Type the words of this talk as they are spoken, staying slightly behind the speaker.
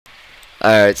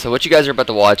Alright, so what you guys are about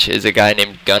to watch is a guy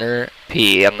named Gunner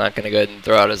P. I'm not going to go ahead and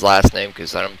throw out his last name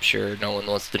because I'm sure no one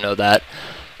wants to know that.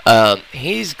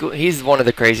 He's one of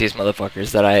the craziest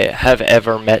motherfuckers that I have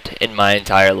ever met in my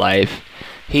entire life.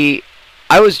 I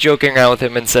was joking around with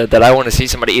him and said that I want to see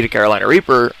somebody eat a Carolina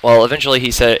Reaper. Well, eventually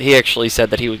he actually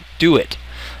said that he would do it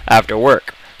after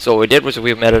work. So what we did was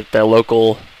we met at the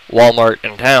local Walmart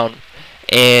in town,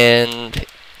 and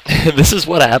this is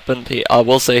what happened. I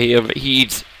will say he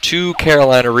eats 2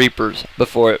 Carolina Reapers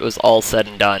before it was all said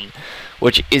and done,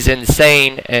 which is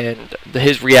insane, and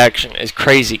his reaction is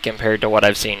crazy compared to what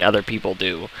I've seen other people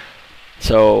do.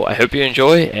 So I hope you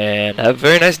enjoy, and have a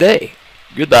very nice day.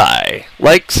 Goodbye.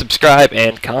 Like, subscribe,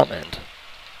 and comment.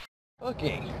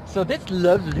 Okay, so this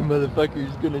lovely motherfucker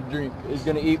is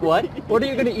gonna eat what? What are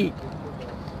you gonna eat?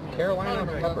 Carolina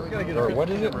Reaper. Or what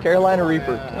is it? Carolina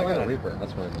Reaper. Carolina Reaper,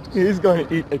 that's what it is. He's going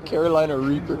to eat a Carolina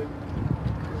Reaper.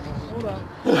 Hold on.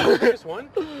 The biggest one?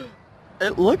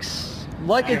 It looks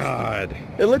like God.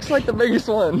 It looks like the biggest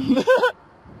one.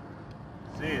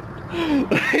 See it.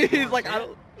 He's like, I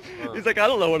don't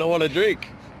know what I want to drink.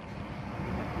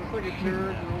 Looks like a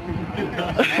turd.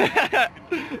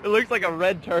 It looks like a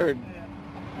red turd.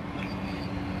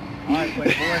 Alright,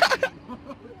 Playboy.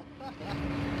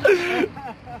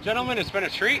 Gentlemen, it's been a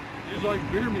treat. He's like,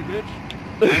 beer me, bitch.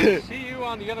 I see you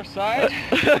on the other side.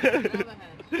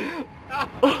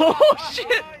 Oh,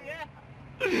 shit.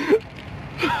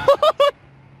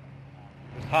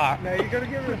 It's hot. No, you gotta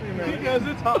give it a few minutes. Because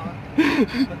it's hot. You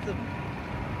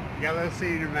gotta let it see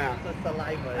in your mouth. It's a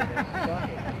saliva.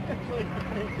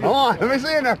 Come on, let me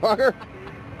see in there, fucker.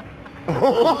 One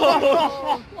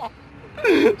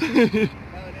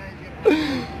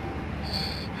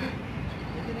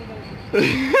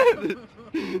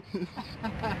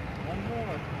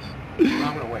more.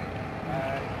 I'm gonna wait.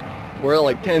 We're at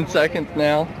like 10 seconds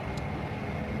now.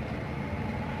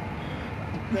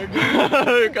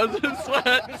 Here comes the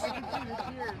sweat.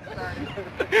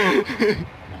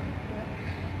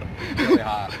 Really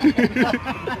hot. Is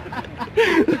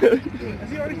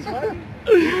he already sweating?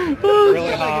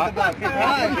 Really hot.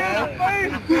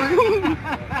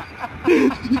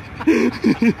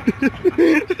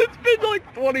 It's been like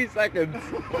 20 seconds. It's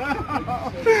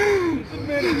a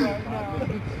minute right now.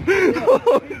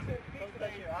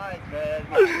 Your eyes, man.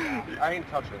 I ain't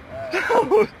touching.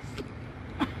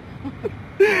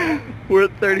 We're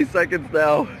at 30 seconds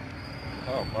now.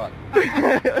 Oh, fuck.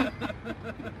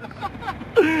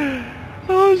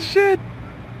 Oh, shit.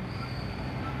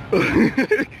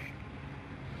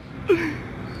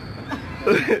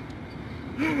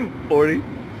 40.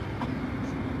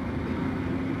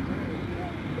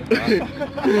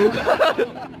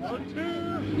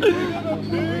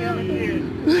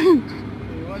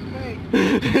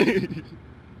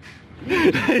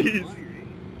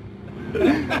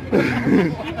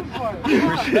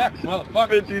 Respect,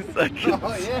 motherfucker. 50 seconds.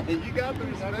 Oh, yeah, you got the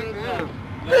respect now.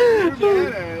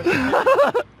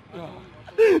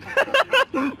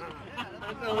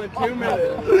 That's only 2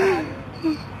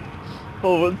 minutes.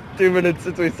 Oh, it's 2 minutes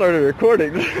since we started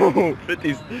recording.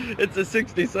 50. It's a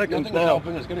 60 seconds Nothing is now.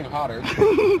 helping, it's getting hotter.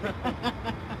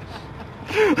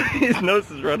 His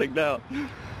nose is running now.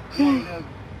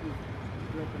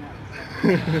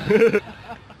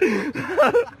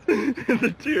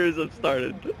 The tears have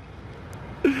started.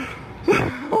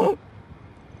 Thumbs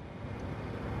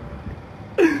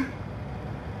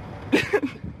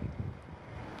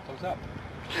up.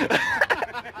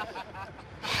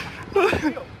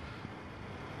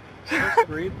 First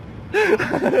breathe.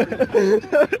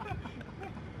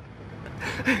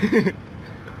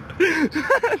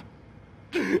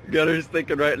 Gunner's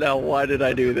thinking right now, why did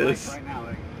I do this? Right now,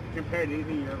 like, compared to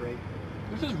anything your rate.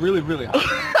 This is really, really hot.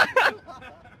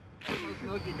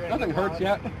 Nothing hurts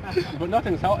yet, but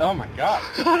nothing's helped. Oh my god.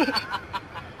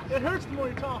 It hurts the more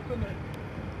you talk, doesn't it?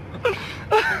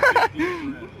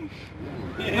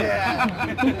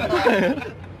 Yeah.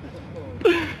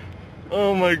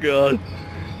 Oh my god.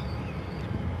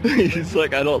 He's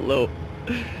like, I don't know.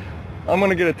 I'm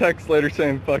gonna get a text later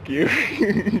saying, fuck you.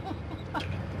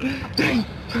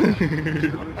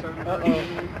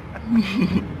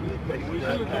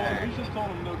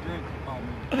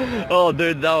 Oh,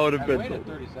 dude, that would have been. Waited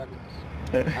 30 seconds.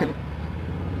 I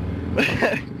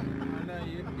know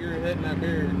you're hitting that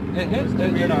beer. It hits the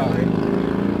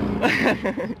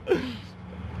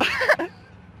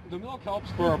The milk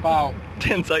helps for about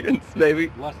 10 seconds,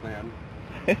 baby. less than.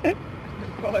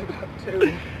 Probably about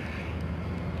 2.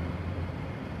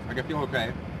 I can feel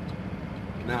okay.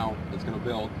 Now it's gonna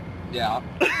build. Yeah.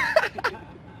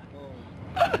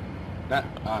 That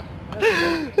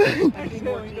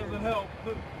Actually, doesn't help.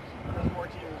 There's more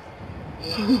tears.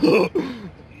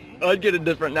 I'd get a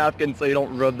different napkin so you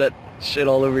don't rub that shit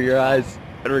all over your eyes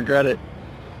and regret it.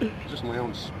 Just my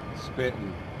own spit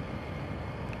and...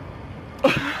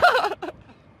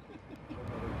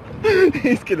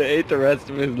 He's gonna hate the rest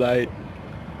of his night.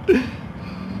 I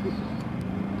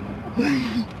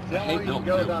hate milk,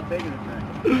 go too. without taking a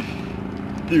drink.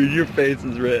 Dude, your face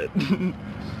is red.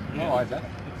 No, I bet.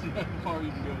 It's how far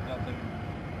you can go without taking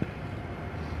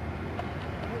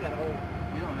You got a whole,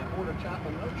 you don't have order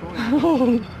chocolate milk choice.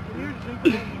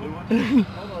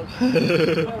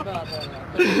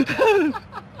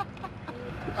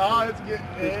 Oh, it's good.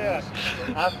 Yeah.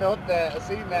 I felt that. I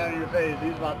see it now in your face.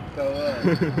 He's about to throw up.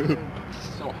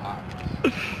 It's so hot.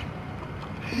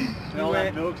 And all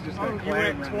that milk's just like You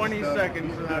went 20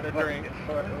 seconds without a drink.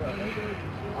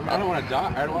 I don't want to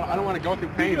die. I don't want to go through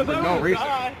pain for no reason.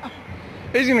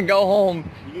 He's gonna go home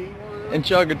and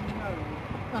chug it.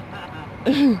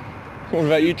 What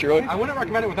about you, Troy? I wouldn't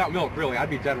recommend it without milk, really. I'd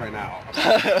be dead right now.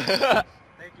 Thank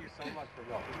you so much for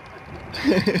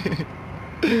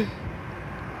milk.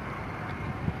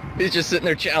 He's just sitting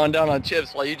there chowing down on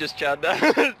chips while you just chowed down.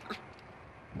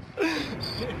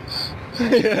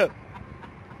 Yeah.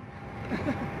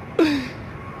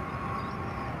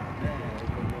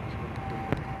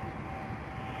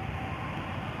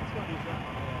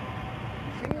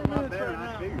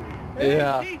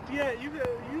 Yeah. Yeah, you're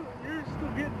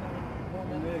still getting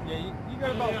there. Yeah, you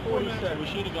got about 40 seconds. We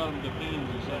should have got him the pins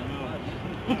or something.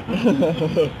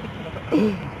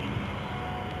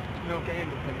 Milk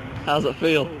and the pins. How's it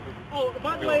feel? Oh,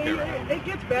 by the way, it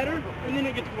gets better and then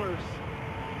it gets worse.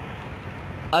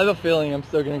 I have a feeling I'm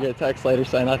still gonna get a text later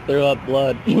saying I threw up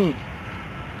blood. I'm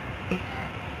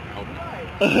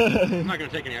not going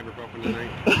to take any ibuprofen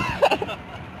tonight.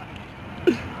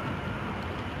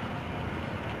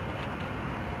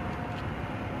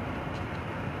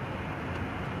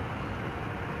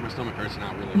 My stomach hurts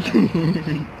now really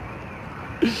bad.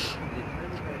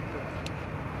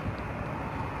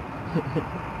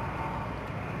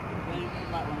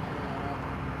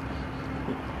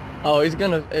 Oh, he's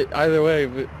gonna either way.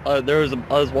 There was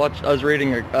I was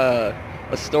reading a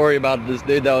story about this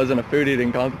dude that was in a food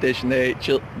eating competition. They ate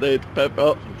the pep.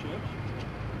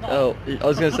 Oh, I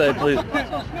was gonna say please. I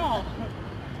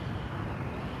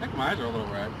think my eyes are a little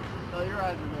red. Oh, your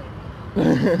eyes are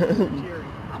red.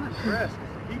 I'm impressed.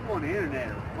 The people on the internet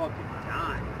are fucking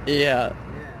dying. Yeah.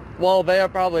 Well, they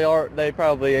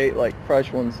probably ate like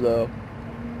fresh ones though.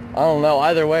 I don't know.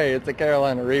 Either way, it's a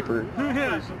Carolina Reaper. I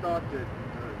just thought that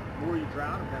the more you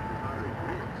drown them, the higher it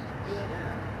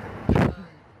is. Yeah.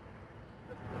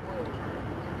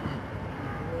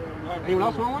 Anyone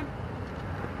else want one?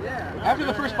 Yeah. After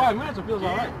the first 5 minutes, it feels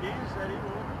all right. Dean said he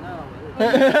would. No.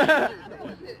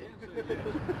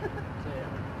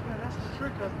 That's the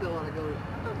trick I still want to go with.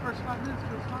 The first 5 minutes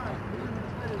feels fine.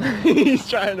 He's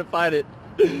trying to fight it.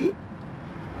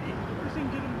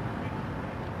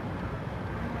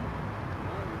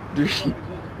 Dude. Is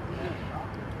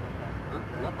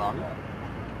that Bobby?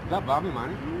 Is that Bobby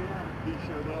Money? Yeah, he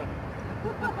showed up.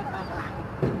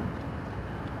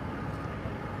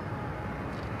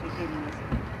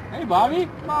 Hey, Bobby!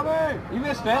 Bobby! You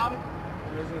missed it?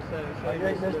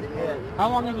 How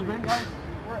long has it been, guys?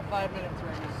 We're at 5 minutes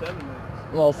right now. 7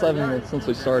 minutes. Well, 7 minutes since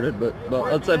we started, but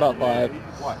let's say about 5.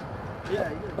 What? Yeah,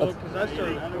 because I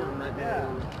started recording right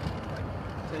now.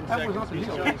 That was not the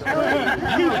deal.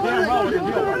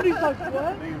 He's like,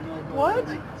 what? What?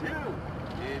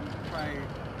 And try a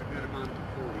good amount of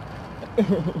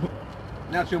 40.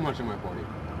 Not too much in my 40. It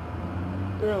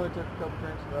only took a couple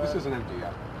drinks. This isn't empty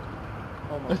yet.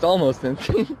 It's almost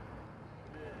empty. Yeah,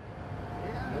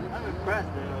 I'm impressed,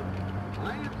 man. I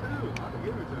am too. I'll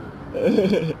give it to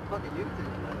him. Fucking YouTube.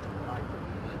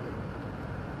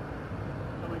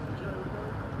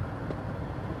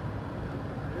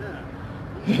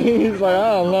 He's like, I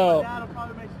don't know. That'll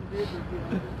probably make some videos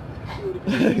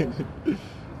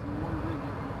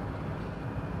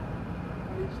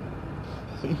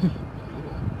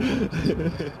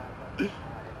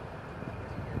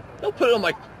Don't put it on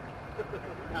my...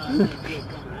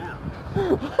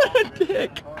 What a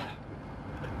dick.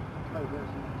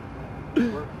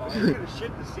 You're gonna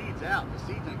shit the seeds out. The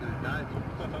seeds ain't gonna die.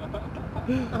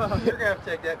 You're gonna have to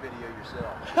take that video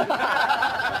yourself.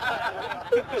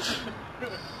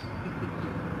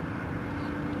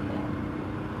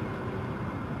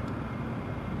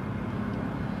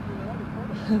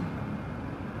 You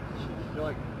feel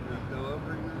like you fell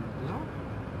over again? No.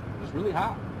 It's really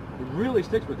hot. It really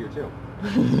sticks with you, too.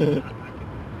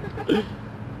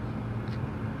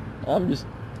 I'm just...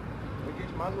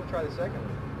 You might as well try the second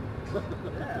one.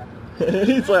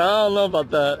 He's like, I don't know about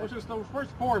that. It was just those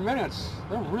first 4 minutes,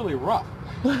 they're really rough.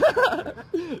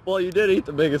 Well, you did eat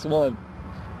the biggest one.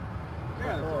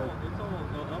 Yeah, it's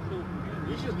all uphill from here.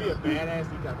 You should be a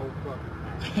badass, eat that whole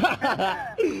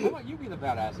fucking How about you be the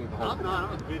badass eat the whole I'm not,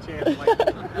 I'm a bitch ass.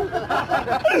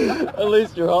 At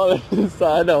least you're honest.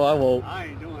 I know I won't. I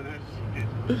ain't doing that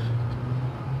shit.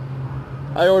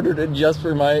 I ordered it just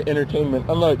for my entertainment.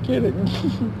 I'm not kidding.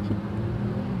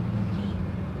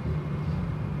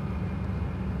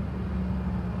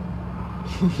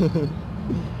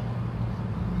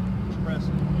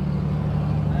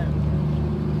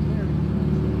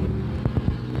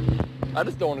 I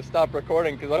just don't want to stop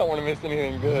recording because I don't want to miss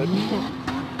anything good.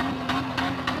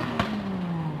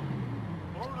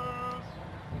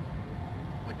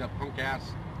 like that punk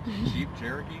ass Jeep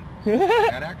Cherokee?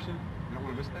 That action? You don't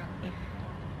want to miss that? Is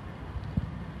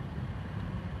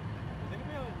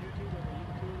anybody on YouTube ever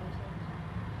eaten two of those things?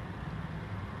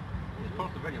 Just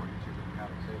post a video on YouTube if you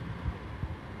haven't seen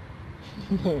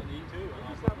E2.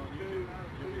 I saw it on YouTube.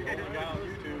 You'll be the only guy on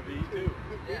YouTube to eat two.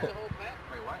 Yeah. The whole pack.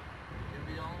 Wait, what? You'll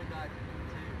be the only guy to eat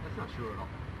That's not true at all.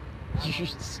 You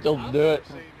should still do it.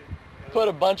 Put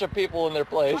a bunch of people in their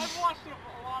place. I've watched a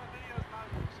lot of videos, not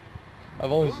even seen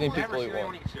I've only Who seen will ever people see eat anyone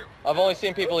one. eat two? I've only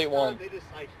seen people eat one. They just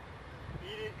like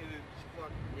eat it and then just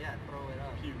fuck, yeah, throw it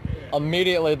up. puke.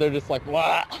 Immediately they're just like,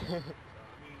 "Wah." You have a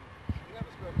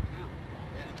scrub now.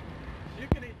 You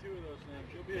can eat two of those things.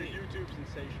 You'll be a YouTube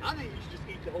sensation. I think you should just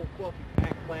eat the whole fucking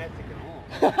pack, plastic and all.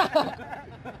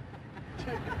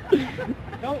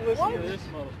 Don't listen to this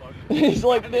motherfucker. He's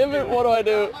like, damn it, what do I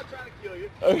do? I'm not trying to kill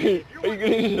you. Okay, If you're are you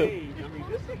gonna eat it? I mean,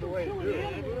 this is the way to do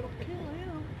it.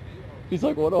 He's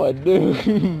like, what do I do?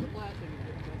 Maybe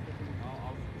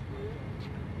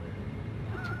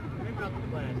not the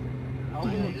plastic.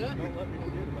 Don't let me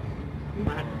forget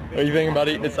about it. Are you thinking about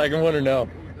eating the second one or no?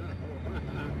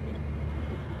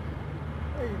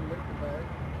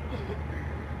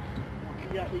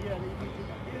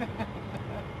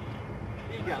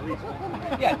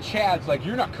 Yeah, Chad's like,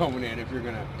 you're not coming in if you're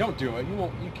gonna. Don't do it.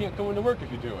 You can't go into work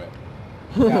if you do it.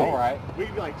 Yeah, all right.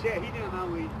 We'd be like, Chad, he didn't know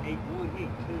we ate one, he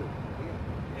ate two.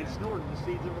 And snorted the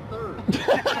seeds of a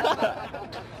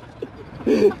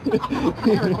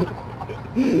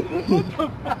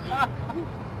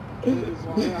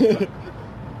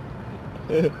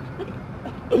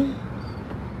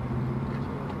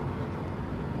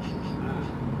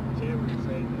Chad was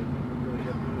saying that we really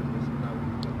have to do this about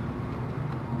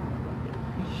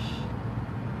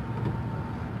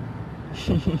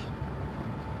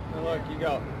Now look, you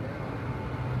got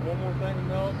one more thing of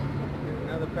milk and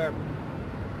another pepper.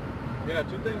 Yeah,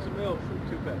 2 things of milk for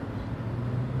 2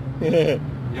 peppers.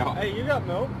 Yeah. Hey, you got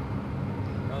milk?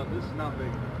 This is not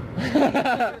big.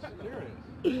 Here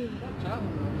it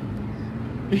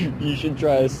is. You should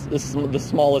try the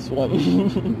smallest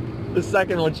one. The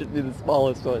second one should be the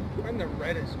smallest one. And the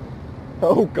reddest one.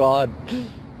 Oh God.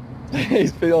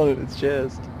 He's feeling it in his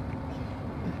chest.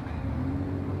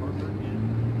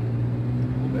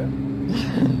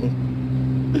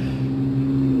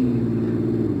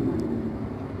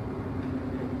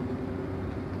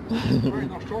 Wearing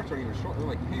those shorts aren't even short. They're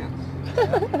like pants.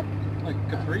 Like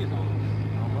capris on.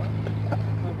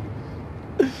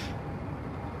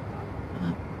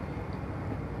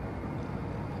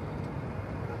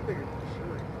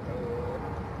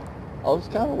 I was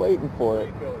kind of waiting for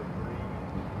it.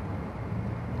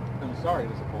 I'm sorry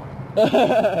to disappoint.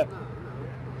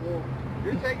 Well,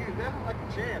 you're taking that like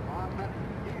a champ. I'm not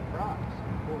giving props.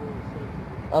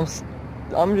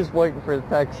 I'm just waiting for the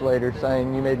text later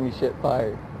saying you made me shit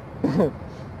fire.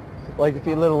 Like if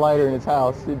he lit a lighter in his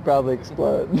house, he'd probably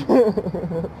explode.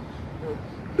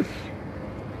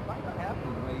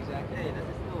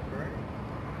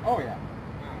 Oh yeah.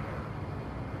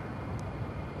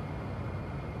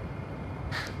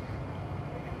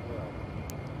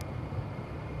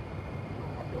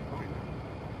 I feel fine now.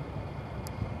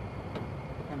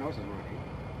 My nose is running.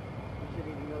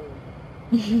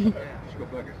 Should go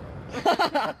plug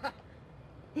yourself.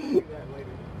 Do that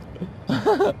later.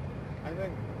 I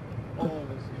think all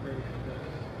of us are ready for this.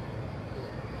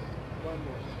 One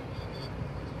more.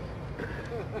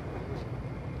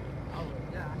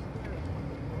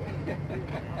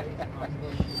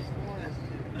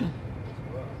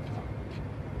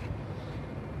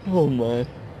 Oh my.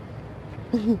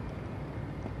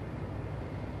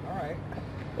 Alright.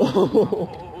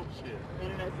 Oh, shit.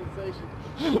 Internet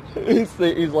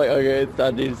sensation. He's like, okay, it's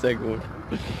time to eat a second one.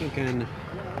 Thinking.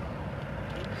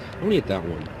 I'm gonna eat that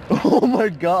one. Oh my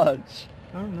gosh.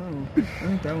 I don't know. I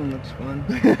think that one looks fun.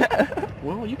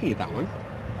 Well, you can eat that one.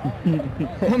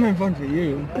 I'm having fun for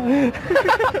you. I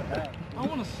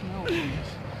want to smell these.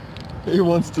 He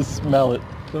wants to smell it.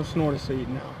 Don't snort a seed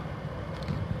now.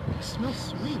 It smells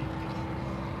sweet.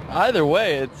 Either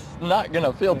way, it's not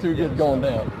gonna feel too good going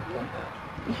down.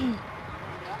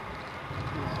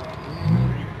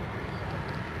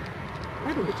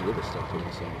 I don't get to liver stuff to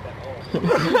myself.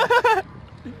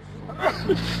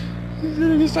 He's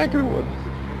in the second one.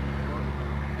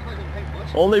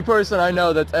 Only person I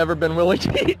know that's ever been willing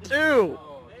to eat two.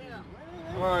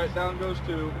 Alright, down goes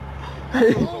two.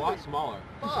 It's a lot smaller.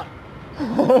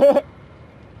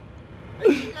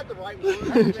 Hey, you got the right one.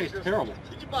 It tastes terrible.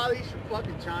 Did you buy these from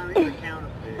fucking China? These are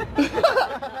counterfeit.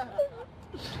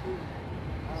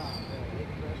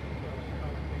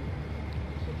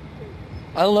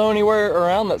 I don't know anywhere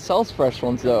around that sells fresh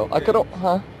ones though. I could,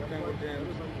 huh?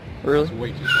 Really? It's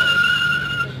way too far.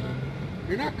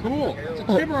 You're not cool. It's a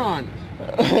Tiburon.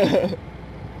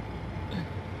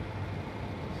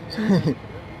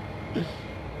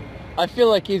 I feel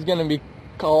like he's gonna be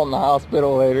calling the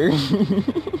hospital later. I'm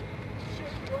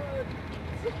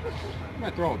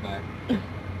gonna throw it back.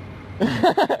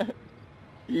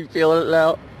 You feeling it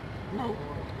now? No.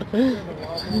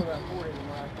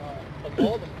 Of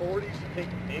all the 40s, you take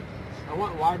Nick. I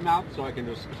want wide mouth so I can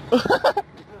just.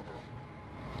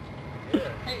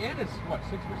 Hey, and it's what,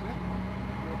 6%?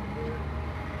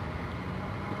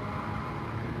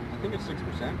 I think it's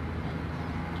 6%.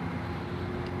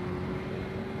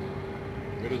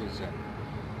 It doesn't say.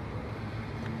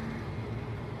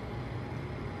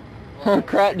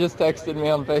 Krat just texted me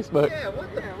on Facebook. Yeah,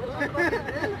 what the fuck?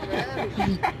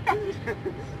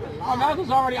 My mouth is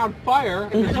already on fire,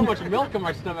 and there's so much milk in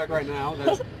my stomach right now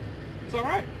that it's all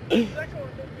right.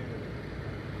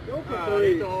 Go for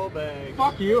eat the whole bag.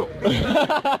 Fuck you. Eat the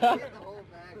whole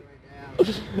bag right now.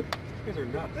 These are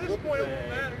nuts. At this point, it won't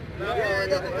matter. Yeah, it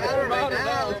doesn't matter right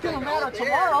now. It's gonna matter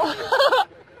tomorrow.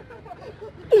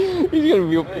 He's gonna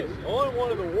be. Only one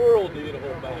in the world to eat a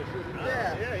whole bag.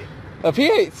 Yeah. If he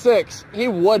ate 6, he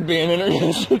would be an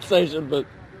internet sensation, but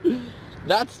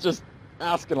that's just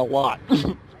asking a lot. I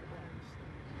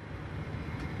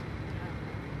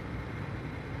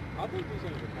think these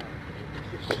things are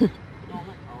kind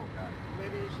Oh god.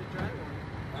 Maybe you should try one.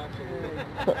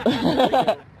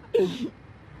 Absolutely.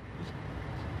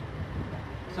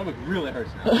 Stomach really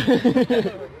hurts now.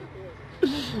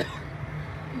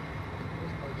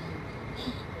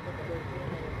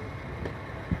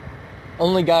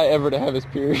 Only guy ever to have his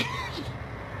period.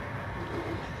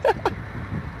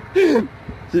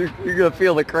 You're gonna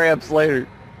feel the cramps later.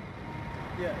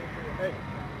 Yeah. Hey,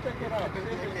 check it out.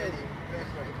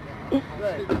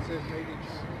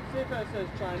 See if that says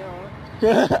China on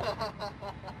it.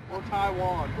 Or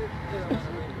Taiwan.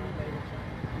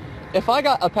 If I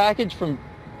got a package from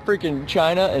freaking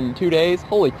China in 2 days,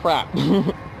 holy crap.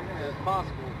 Yeah, it's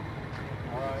possible.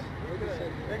 Alright.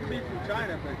 They can be from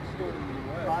China, but it's still in the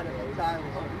U.S.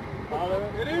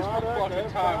 It is from fucking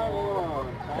Taiwan.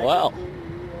 Wow.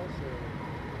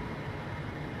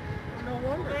 No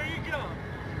wonder. There you go.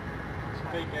 It's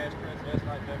fake ass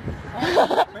transvestite pepper.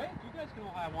 Fake? You guys can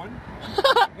all have one.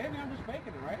 Maybe I'm just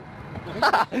faking it, right?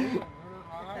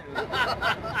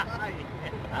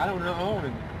 I don't know.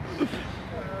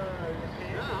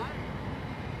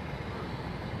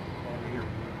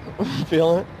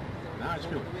 Feeling it? Now I just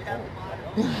feel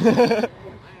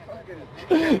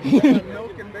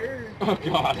Milk and berries. Oh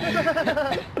god.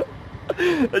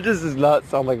 It just does not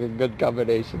sound like a good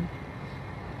combination.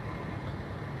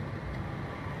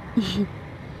 You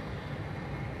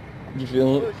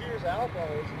feeling it? Years alcohol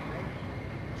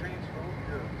transformed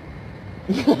your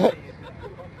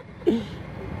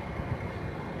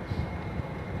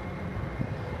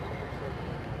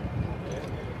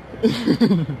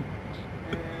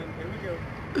And here we go.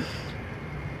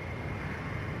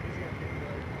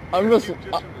 I'm just. Just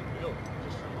from the milk.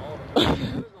 Just from all the milk.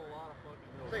 There's a lot of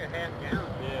fucking milk. It's like a half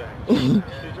gallon.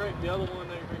 Yeah. You drink the other one,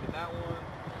 then you're drinking that one.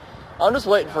 I'm just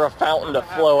waiting for a fountain to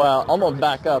flow out. I'm gonna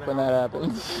back up when that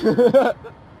happens. It's not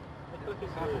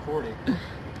for 40.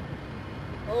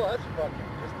 Oh, that's fucking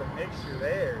just a mixture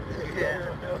there.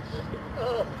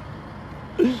 Yeah.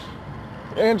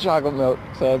 And chocolate milk.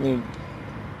 So I mean,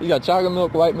 you got chocolate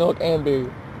milk, white milk, and beer.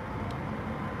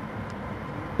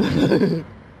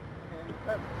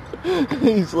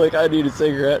 He's like, I need a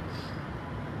cigarette.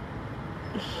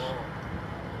 I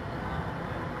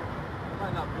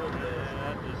might not feel good.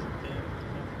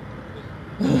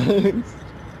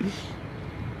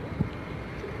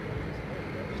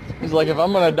 He's like, if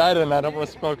I'm gonna die tonight, I'm gonna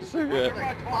smoke a cigarette.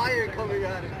 Like fire coming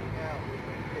out of your mouth.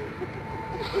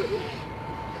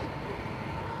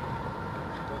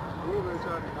 We're really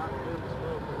trying to knock him to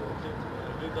smoke.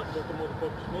 Dude's like, let the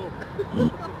motherfucker smoke.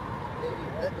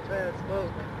 Let the man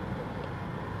smoke.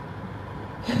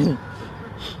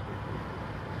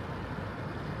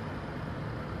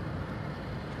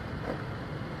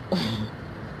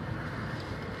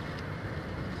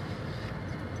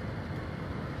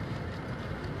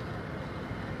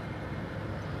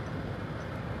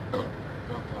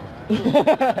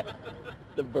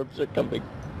 The burps are coming.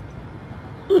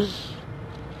 I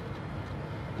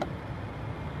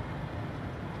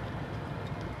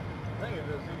think if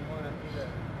it was anyone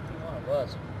of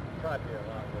us, probably be a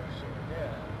lot worse shit.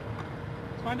 Yeah.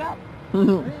 Let's find out.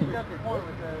 You got the point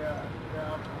with the,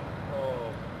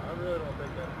 oh, I really don't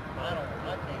think that.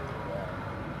 I can't do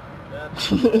that.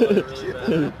 That's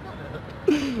really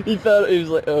bad. He thought he was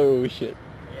like, oh shit.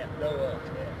 Yeah, no yeah.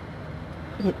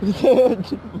 Don't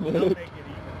make it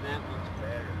even that much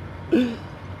better.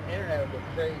 Internet would look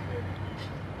crazy.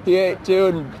 He ate two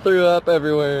and threw up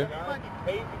everywhere. You're fucking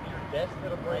paving your desk to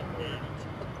the break.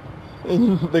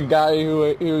 The guy who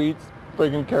eats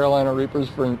freaking Carolina Reapers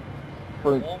for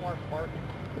Walmart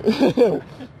parking.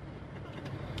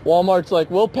 Walmart's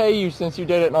like, we'll pay you since you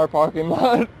did it in our parking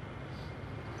lot.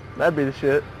 That'd be the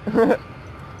shit.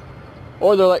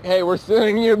 Or they're like, hey, we're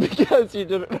suing you because you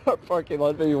did it in our parking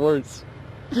lot. That'd be worse.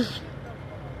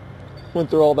 Went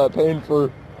through all that pain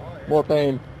for more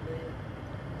pain.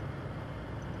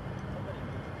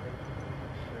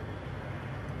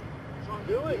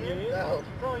 Do it, man. It's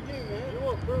on you, man. You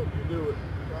want proof, you do it.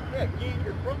 Yeah, get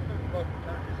your from them fucking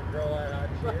countries and grow that out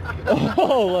shit.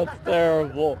 Oh, that's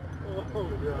terrible. Oh,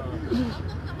 God.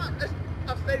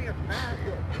 I'm stating a fact.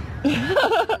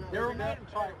 They were made in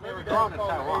China. They were grown in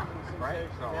Taiwan, right?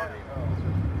 So, I mean,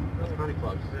 that's pretty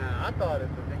close. Nah, I thought it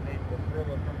was nicknamed the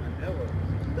Gorilla from Manila.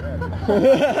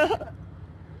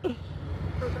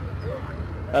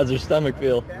 How's your stomach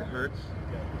feel? It hurts.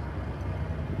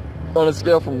 On a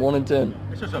scale from 1 to 10.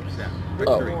 It's just upset. Oh.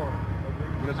 Victory.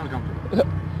 But it's uncomfortable.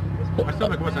 My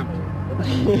stomach was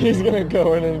empty. He's gonna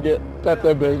go in and get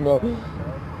Pepto-Bismol.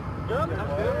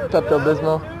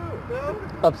 Pepto-Bismol.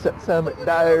 Upset stomach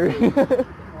diary. Charlie, were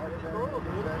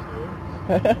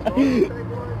you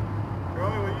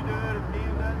doing that or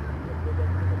being that?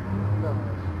 No.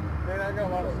 Man, I got a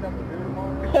lot of stuff to do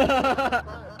tomorrow.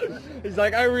 He's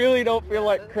like, I really don't feel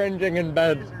like cringing in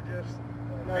bed.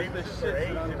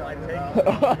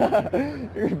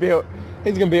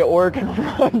 He's gonna be at work and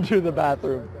run to the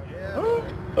bathroom.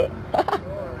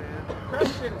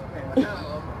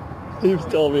 He was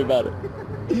telling me about it.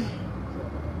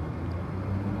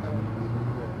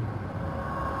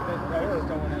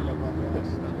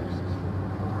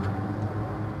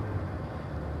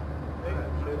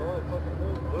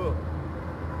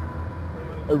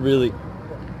 I really.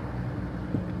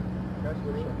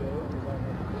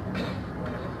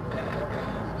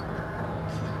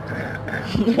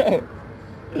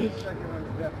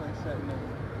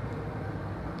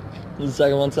 The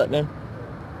second one's setting in. I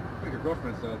think your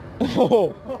girlfriend said.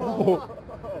 Oh.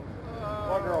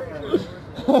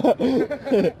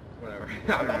 Whatever.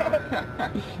 I don't know.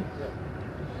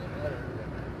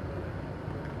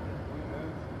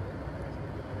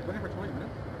 Waiting for 20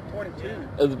 minutes?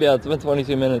 22. Yeah, it's been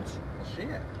 22 minutes.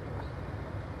 Shit.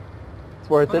 It's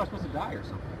worth I thought I it. was supposed to die or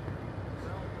something.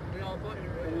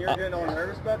 And you're getting all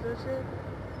nervous about this shit?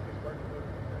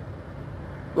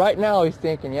 Right now he's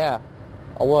thinking, yeah,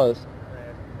 I was.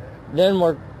 Then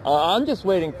I'm just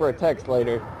waiting for a text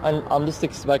later. I'm just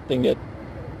expecting it.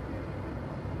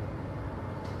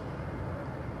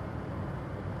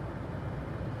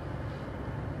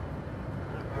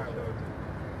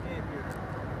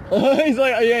 He's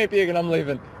like, you ain't puking, I'm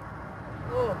leaving.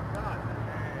 Oh, God.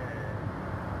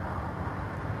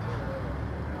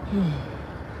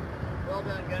 Well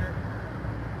done, Gunner.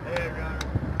 Hey, Gunner.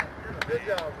 Good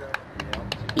job, Gunner.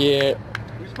 Yeah.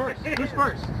 Who's first? Who's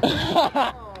first?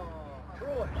 Oh,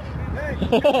 Troy. Hey.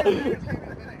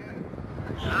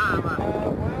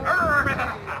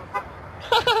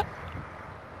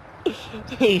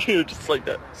 You're just like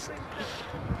that.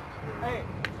 Hey,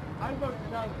 I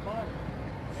voted down the fun.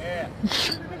 Yeah.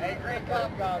 Hey, great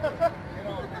cop, Goblin. Get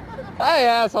on. Hey,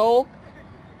 asshole.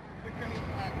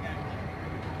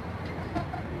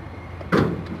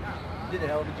 Did a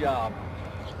hell of a job.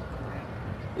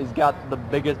 He's got the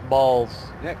biggest balls.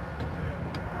 Nick.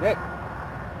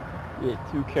 Yeah,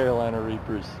 2 Carolina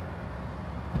Reapers.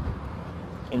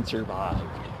 And survived.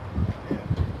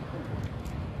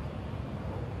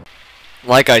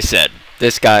 Like I said,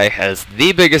 this guy has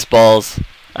the biggest balls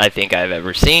I think I've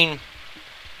ever seen.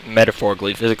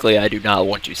 Metaphorically, physically, I do not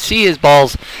want to see his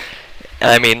balls.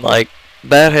 I mean, like,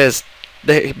 that has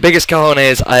the biggest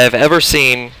cojones I have ever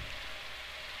seen.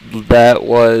 That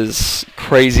was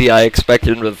crazy. I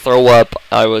expected him to throw up.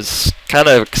 I was kind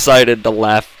of excited to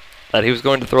laugh that he was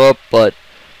going to throw up, but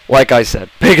like I said,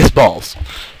 biggest balls.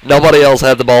 Nobody else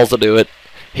had the balls to do it.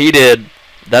 He did.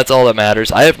 That's all that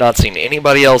matters. I have not seen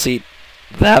anybody else eat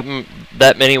that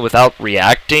many without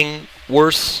reacting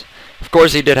worse. Of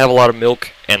course, he did have a lot of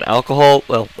milk and alcohol.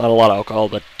 Well, not a lot of alcohol,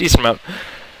 but decent amount.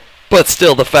 But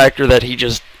still, the factor that he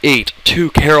just ate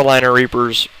 2 Carolina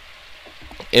Reapers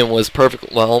and was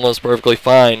perfect, well, almost perfectly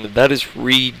fine, that is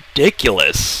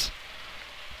ridiculous.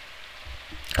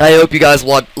 I hope you guys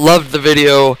loved the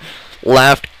video,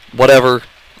 laughed, whatever.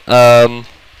 All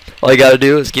you gotta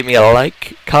do is give me a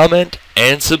like, comment,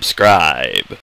 and subscribe.